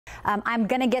I'm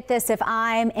going to get this if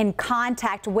I'm in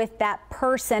contact with that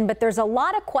person. But there's a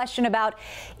lot of question about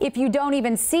if you don't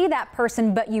even see that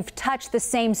person, but you've touched the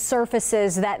same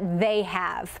surfaces that they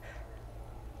have.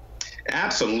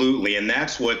 Absolutely. And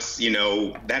that's what's,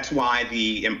 that's why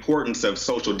the importance of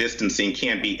social distancing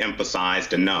can't be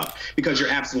emphasized enough, because you're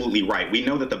absolutely right. We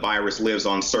know that the virus lives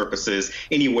on surfaces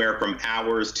anywhere from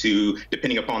hours to,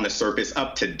 depending upon the surface,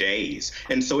 up to days.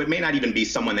 And so it may not even be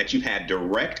someone that you've had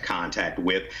direct contact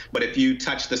with, but if you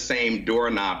touch the same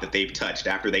doorknob that they've touched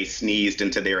after they sneezed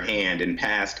into their hand and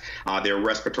passed their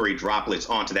respiratory droplets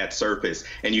onto that surface,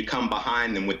 and you come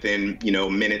behind them within,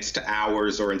 minutes to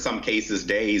hours, or in some cases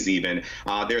days even,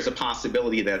 there's a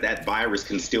possibility that that virus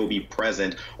can still be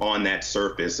present on that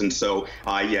surface. And so,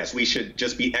 yes, we should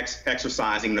just be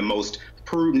exercising the most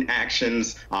prudent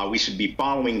actions. We should be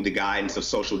following the guidance of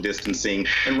social distancing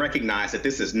and recognize that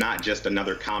this is not just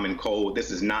another common cold. This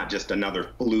is not just another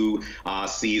flu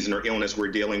season or illness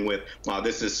we're dealing with.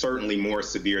 This is certainly more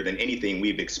severe than anything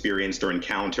we've experienced or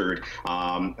encountered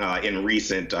in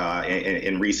recent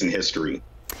history.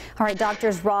 All right,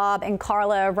 Doctors Rob and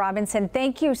Carla Robinson,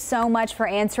 thank you so much for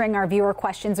answering our viewer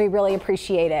questions. We really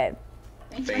appreciate it.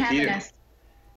 Thanks for having us.